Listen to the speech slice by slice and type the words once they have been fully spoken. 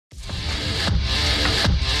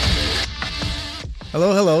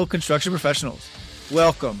Hello, hello, construction professionals.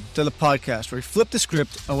 Welcome to the podcast where we flip the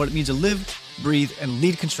script on what it means to live, breathe, and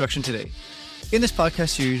lead construction today. In this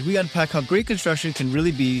podcast series, we unpack how great construction can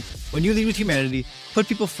really be when you lead with humanity, put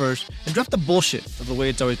people first, and drop the bullshit of the way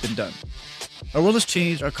it's always been done. Our world has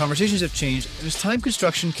changed, our conversations have changed, and it's time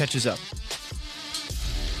construction catches up.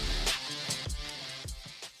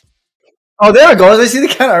 Oh, there it goes. I see the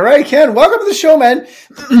camera. All right, Ken, welcome to the show, man.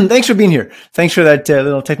 Thanks for being here. Thanks for that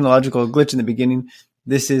little technological glitch in the beginning.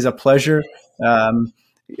 This is a pleasure. I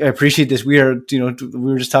appreciate this. We were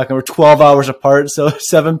just talking, we're 12 hours apart. So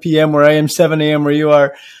 7 p.m. where I am, 7 a.m. where you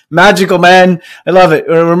are. Magical, man. I love it.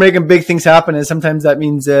 We're making big things happen. And sometimes that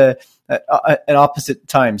means at opposite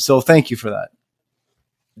times. So thank you for that.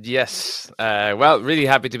 Yes. Well, really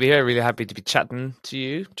happy to be here. Really happy to be chatting to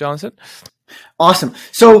you, Jonathan. Awesome.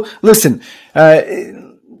 So listen,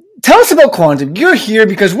 tell us about Quantum. You're here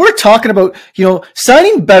because we're talking about,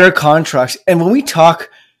 signing better contracts. And when we talk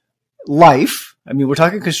life, I mean, we're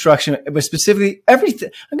talking construction, but specifically everything.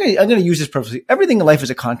 I'm going to use this purposely. Everything in life is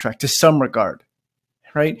a contract to some regard,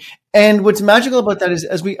 right? And what's magical about that is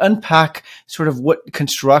as we unpack sort of what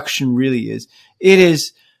construction really is, it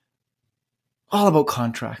is all about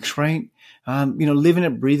contracts, right? Living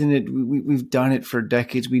it, breathing it. We've done it for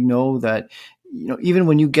decades. We know that, even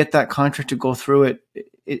when you get that contract to go through it,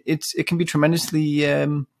 it can be tremendously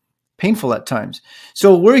painful at times.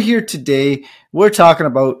 So we're here today. We're talking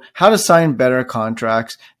about how to sign better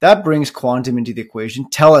contracts. That brings Quantum into the equation.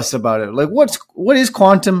 Tell us about it. Like, what is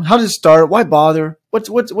Quantum? How does it start? Why bother? What's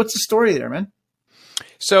the story there, man?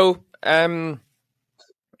 So, the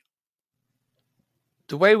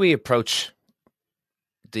way we approach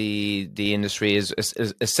the industry is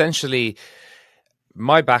essentially,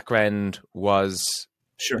 my background was,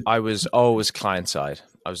 I was always client side.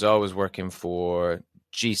 I was always working for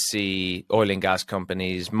GC, oil and gas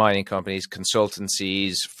companies, mining companies,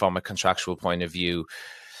 consultancies from a contractual point of view,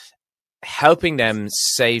 helping them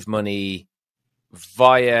save money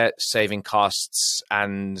via saving costs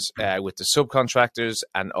and with the subcontractors,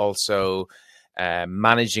 and also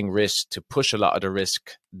managing risk to push a lot of the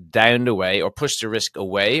risk down the way, or push the risk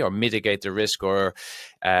away, or mitigate the risk, or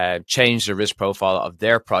change the risk profile of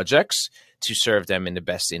their projects to serve them in the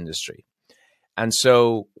best industry. And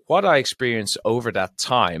so what I experienced over that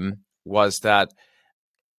time was that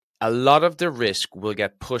a lot of the risk will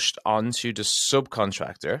get pushed onto the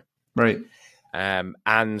subcontractor. Right.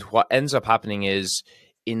 And what ends up happening is,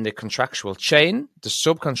 in the contractual chain, the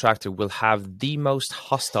subcontractor will have the most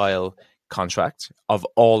hostile contract of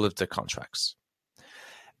all of the contracts.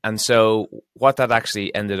 And so what that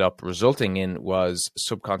actually ended up resulting in was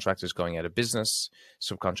subcontractors going out of business,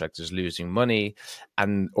 subcontractors losing money,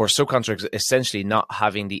 or subcontractors essentially not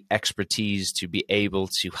having the expertise to be able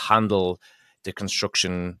to handle the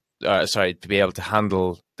construction, to be able to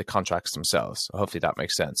handle the contracts themselves. So hopefully that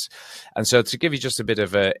makes sense. And so to give you just a bit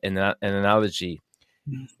of an analogy,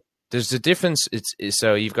 there's the difference.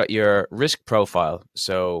 So you've got your risk profile.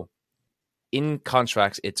 So in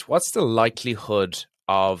contracts, it's what's the likelihood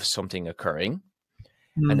of something occurring,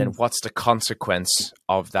 and then what's the consequence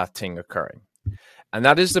of that thing occurring. And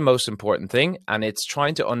that is the most important thing. And it's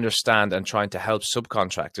trying to understand and trying to help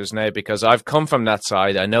subcontractors now, because I've come from that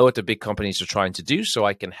side. I know what the big companies are trying to do, so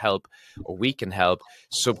I can help, or we can help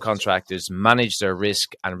subcontractors manage their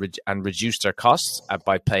risk and reduce their costs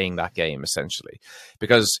by playing that game, essentially.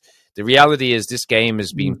 Because the reality is, this game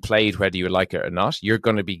is being played whether you like it or not. You're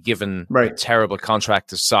going to be given a terrible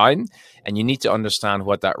contract to sign, and you need to understand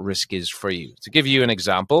what that risk is for you. To give you an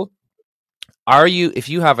example, if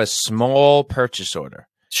you have a small purchase order,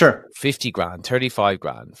 50 grand, 35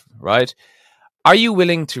 grand, right? Are you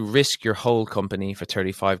willing to risk your whole company for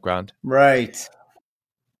 35 grand? Right.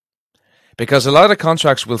 Because a lot of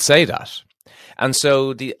contracts will say that. And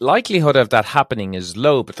so the likelihood of that happening is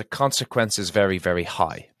low, but the consequence is very, very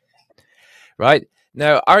high. Right?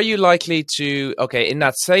 Now, are you likely to, in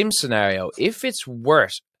that same scenario, if it's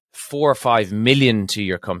worth 4 or 5 million to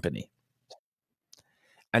your company,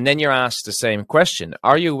 and then you're asked the same question,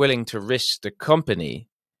 are you willing to risk the company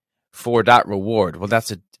for that reward? Well,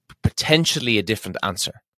 that's potentially a different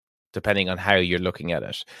answer, depending on how you're looking at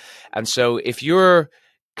it. And so if you're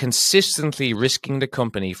consistently risking the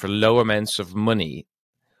company for low amounts of money,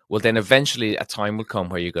 well, then eventually a time will come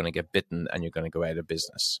where you're going to get bitten and you're going to go out of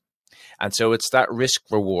business. And so it's that risk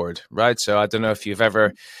reward, right? So I don't know if you've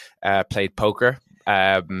ever played poker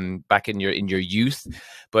back in your youth,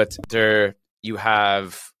 but there you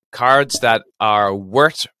have cards that are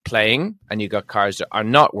worth playing, and you got cards that are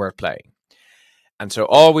not worth playing. And so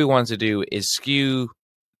all we want to do is skew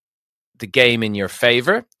the game in your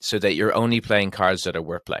favor so that you're only playing cards that are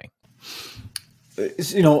worth playing.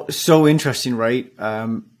 it's, so interesting, right?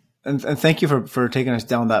 And thank you for taking us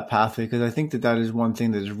down that pathway, because I think that is one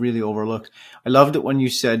thing that is really overlooked. I loved it when you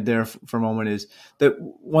said there for a moment is that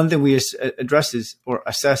one thing we address is, or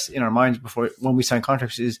assess in our minds when we sign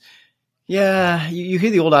contracts is, yeah, you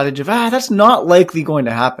hear the old adage of, that's not likely going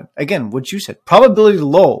to happen. Again, what you said, probability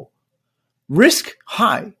low, risk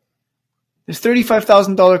high. There's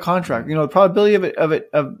 $35,000 contract. The probability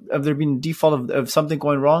of there being default of something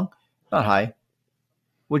going wrong, not high.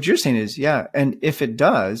 What you're saying is, yeah, and if it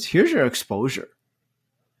does, here's your exposure.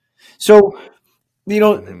 So,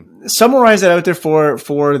 summarize that out there for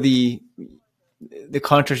the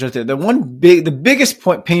contractors out there. The biggest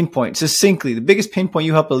pain point, succinctly, the biggest pain point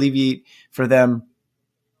you help alleviate for them,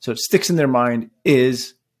 so it sticks in their mind,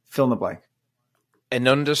 is fill in the blank. An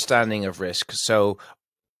understanding of risk. So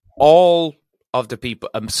all of the people,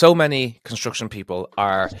 so many construction people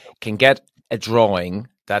can get a drawing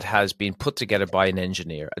that has been put together by an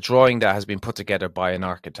engineer, a drawing that has been put together by an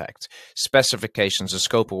architect, specifications, a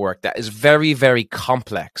scope of work that is very, very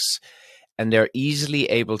complex, and they're easily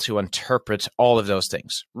able to interpret all of those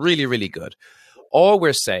things. Really, really good. All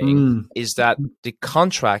we're saying is that the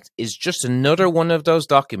contract is just another one of those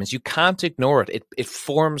documents. You can't ignore it. It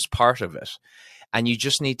forms part of it, and you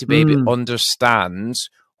just need to be able to understand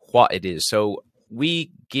what it is. So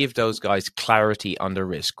we give those guys clarity on the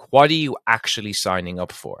risk. What are you actually signing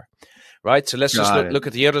up for? Right? So let's just look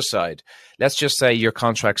at the other side. Let's just say your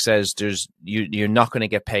contract says you're not going to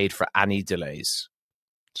get paid for any delays.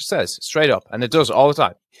 It just says straight up, and it does all the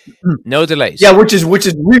time. No delays. Yeah, which is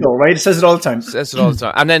real, right? It says it all the time. It says it all the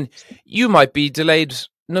time. And then you might be delayed.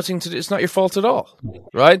 It's not your fault at all,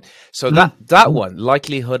 right? So that one,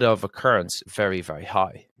 likelihood of occurrence, very, very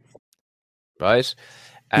high, right?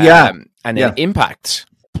 And then impact.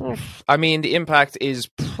 I mean, the impact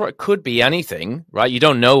could be anything, right? You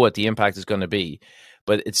don't know what the impact is going to be,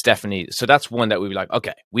 but it's definitely, so that's one that we'd be like,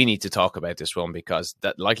 okay, we need to talk about this one, because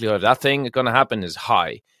that likelihood of that thing going to happen is high.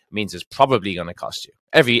 It means it's probably going to cost you.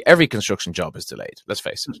 Every construction job is delayed. Let's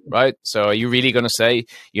face it, right? So are you really going to say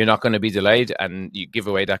you're not going to be delayed and you give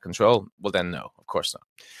away that control? Well, then no, of course not.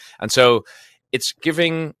 And so it's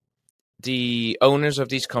giving the owners of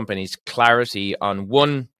these companies clarity on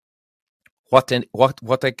one, what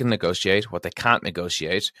they can negotiate, what they can't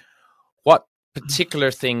negotiate, what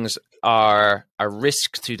particular things are a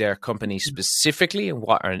risk to their company specifically and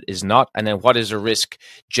what is not, and then what is a risk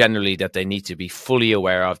generally that they need to be fully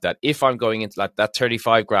aware of, that if I'm going into that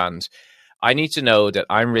 35 grand, I need to know that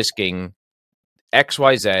I'm risking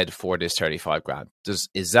XYZ for this 35 grand.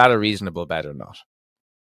 Is that a reasonable bet or not?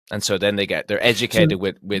 And so then they're educated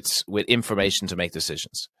with information to make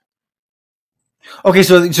decisions. Okay,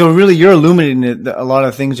 so really, you're illuminating a lot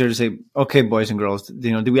of things there to say, okay, boys and girls,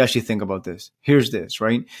 do we actually think about this? Here's this,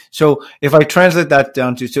 right? So if I translate that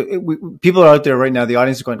down to, people are out there right now, the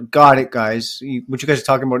audience is going, got it, guys. What you guys are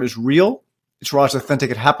talking about is real. It's raw, it's authentic.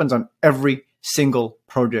 It happens on every single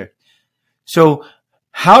project. So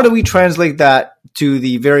how do we translate that to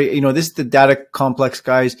the very, this is the data complex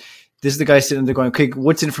guys. This is the guy sitting there going, okay,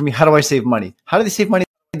 what's in it for me? How do I save money? How do they save money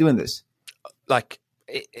doing this?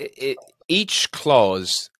 Each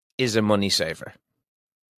clause is a money saver.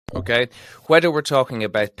 Okay. Whether we're talking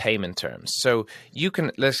about payment terms. So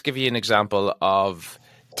let's give you an example of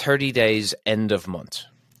 30 days end of month.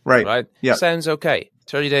 Right. Right. Yeah. Sounds okay.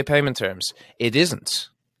 30-day payment terms. It isn't.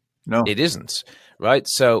 No, it isn't. Right.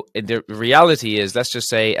 So the reality is, let's just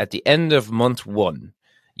say at the end of month 1,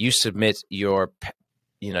 you submit your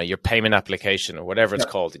payment application or whatever it's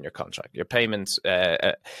called in your contract, your payments.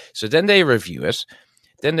 So then they review it.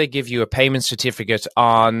 Then they give you a payment certificate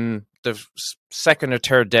on the 2nd or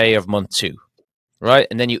 3rd day of month 2, right?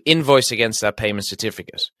 And then you invoice against that payment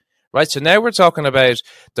certificate, right? So now we're talking about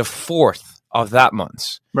the 4th of that month.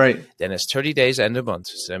 Right. Then it's 30 days end of month.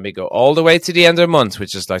 So then we go all the way to the end of the month,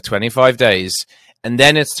 which is like 25 days. And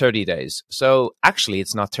then it's 30 days. So actually,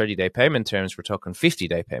 it's not 30-day payment terms. We're talking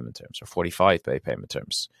 50-day payment terms or 45-day payment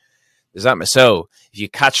terms. So if you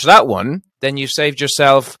catch that one, then you've saved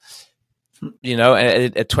yourself,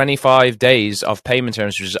 a 25 days of payment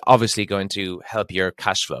terms, which is obviously going to help your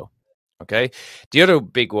cash flow. Okay. The other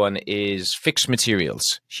big one is fixed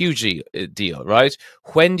materials. Huge deal, right?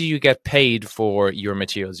 When do you get paid for your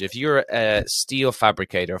materials? If you're a steel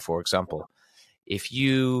fabricator, for example,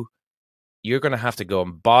 you're going to have to go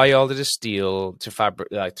and buy all of the steel to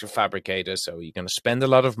fabricate it. So you're going to spend a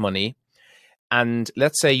lot of money. And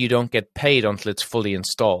let's say you don't get paid until it's fully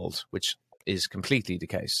installed, which is completely the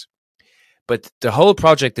case. But the whole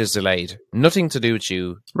project is delayed. Nothing to do with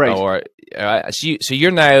you. Right. So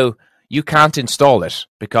you're now, you can't install it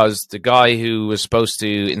because the guy who was supposed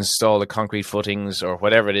to install the concrete footings or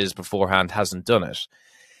whatever it is beforehand hasn't done it.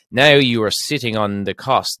 Now you are sitting on the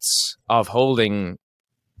costs of holding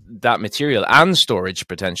that material and storage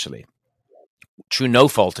potentially through no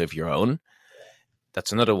fault of your own.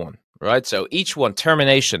 That's another one, right? So each one,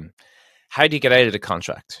 termination. How do you get out of the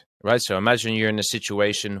contract, right? So imagine you're in a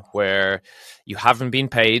situation where you haven't been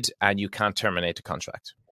paid and you can't terminate the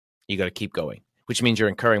contract. You got to keep going, which means you're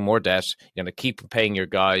incurring more debt. You're going to keep paying your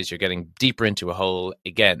guys. You're getting deeper into a hole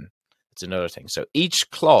again. It's another thing. So each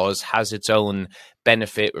clause has its own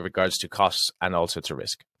benefit with regards to costs and also to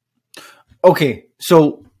risk. Okay,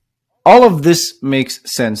 so all of this makes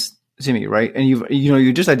sense to me, right? And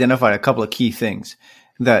you just identified a couple of key things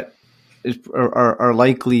that are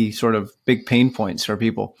likely sort of big pain points for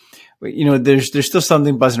people. There's still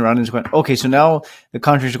something buzzing around and it's going, okay, so now the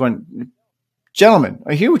contractors are going, gentlemen,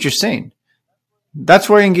 I hear what you're saying. That's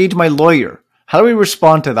where I engage my lawyer. How do we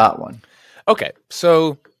respond to that one? Okay,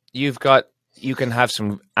 so you can have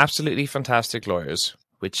some absolutely fantastic lawyers,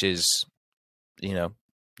 which is,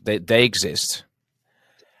 they exist.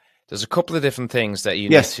 There's a couple of different things that you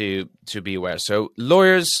need to be aware. So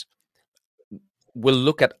lawyers will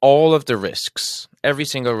look at all of the risks, every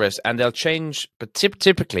single risk, and they'll change, but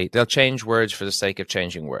typically they'll change words for the sake of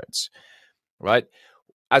changing words, right?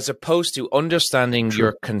 As opposed to understanding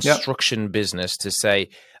your construction business to say,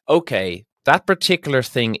 okay, that particular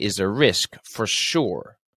thing is a risk for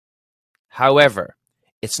sure. However,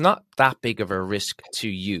 it's not that big of a risk to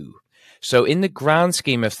you. So in the grand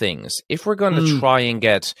scheme of things, if we're going to try and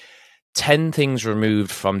get 10 things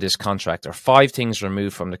removed from this contract or 5 things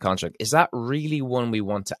removed from the contract, is that really one we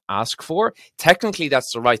want to ask for? Technically,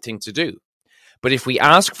 that's the right thing to do. But if we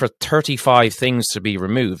ask for 35 things to be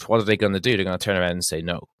removed, what are they going to do? They're going to turn around and say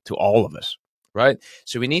no to all of it, right?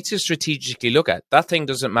 So we need to strategically look at that thing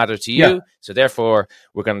doesn't matter to you. Yeah. So therefore,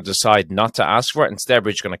 we're going to decide not to ask for it. Instead,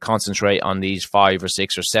 we're just going to concentrate on these 5 or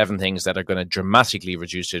 6 or 7 things that are going to dramatically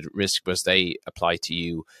reduce the risk as they apply to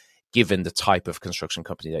you, given the type of construction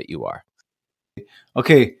company that you are.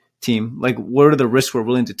 Okay, team, like what are the risks we're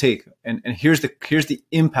willing to take? And here's the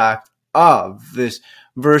impact of this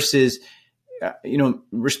versus,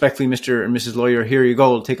 respectfully, Mr. and Mrs. Lawyer, here you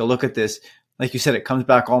go, take a look at this. Like you said, it comes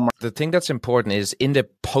back all. The thing that's important is in the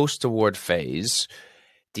post-award phase,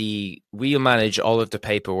 we'll manage all of the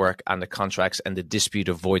paperwork and the contracts and the dispute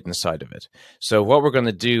avoidance side of it. So what we're going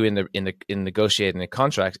to do in negotiating the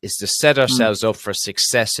contract is to set ourselves up for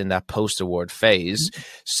success in that post-award phase,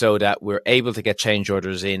 so that we're able to get change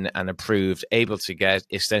orders in and approved, able to get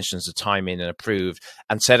extensions of time in and approved,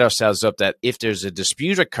 and set ourselves up that if there's a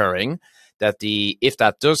dispute occurring, if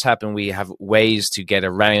that does happen, we have ways to get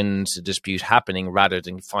around the dispute happening rather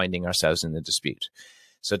than finding ourselves in the dispute.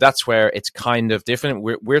 So that's where it's kind of different.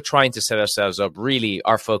 We're trying to set ourselves up. Really,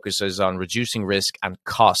 our focus is on reducing risk and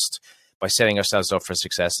cost by setting ourselves up for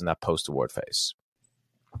success in that post-award phase.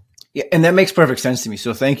 Yeah, and that makes perfect sense to me.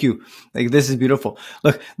 So thank you. Like, this is beautiful.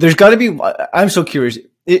 Look, there's got to be, I'm so curious.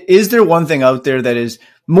 Is there one thing out there that is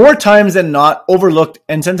more times than not overlooked?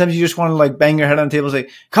 And sometimes you just want to like bang your head on the table and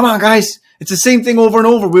say, come on, guys, it's the same thing over and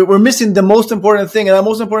over. We're missing the most important thing. And the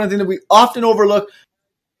most important thing that we often overlook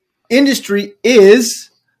industry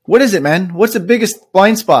is, what is it, man? What's the biggest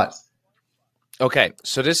blind spot? Okay,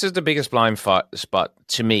 so this is the biggest blind spot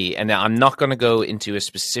to me, and I'm not going to go into a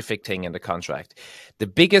specific thing in the contract. The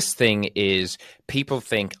biggest thing is people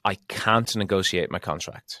think I can't negotiate my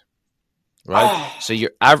contract, right? So your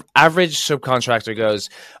average subcontractor goes,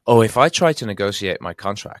 oh, if I try to negotiate my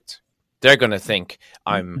contract, they're going to think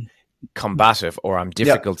I'm combative or I'm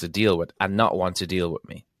difficult to deal with and not want to deal with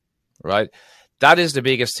me, right? That is the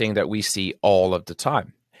biggest thing that we see all of the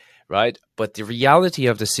time, right? But the reality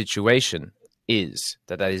of the situation is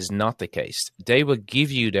that is not the case. They will give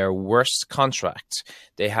you their worst contract.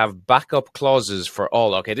 They have backup clauses for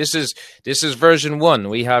all. Okay, this is version 1.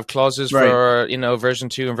 We have clauses for version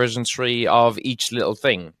 2 and version 3 of each little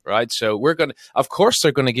thing, right? So of course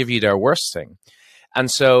they're going to give you their worst thing. And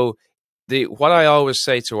so what I always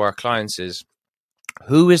say to our clients is,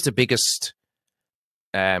 who is the biggest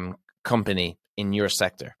company in your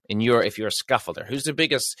sector? If you're a scaffolder, who's the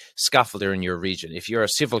biggest scaffolder in your region? If you're a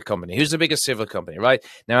civil company, who's the biggest civil company, right?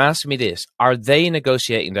 Now ask me this, are they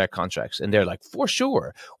negotiating their contracts? And they're like, for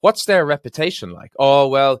sure. What's their reputation like? Oh,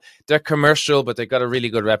 well, they're commercial, but they've got a really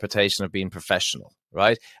good reputation of being professional,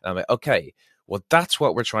 right? And I'm like, okay, well, that's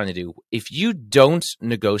what we're trying to do. If you don't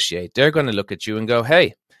negotiate, they're going to look at you and go,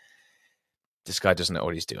 hey, this guy doesn't know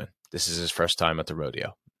what he's doing. This is his first time at the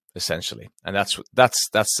rodeo. essentially. And that's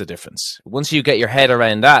the difference. Once you get your head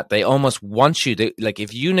around that, they almost want you to, like,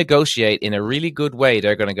 if you negotiate in a really good way,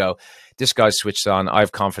 they're going to go, this guy's switched on. I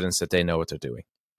have confidence that they know what they're doing.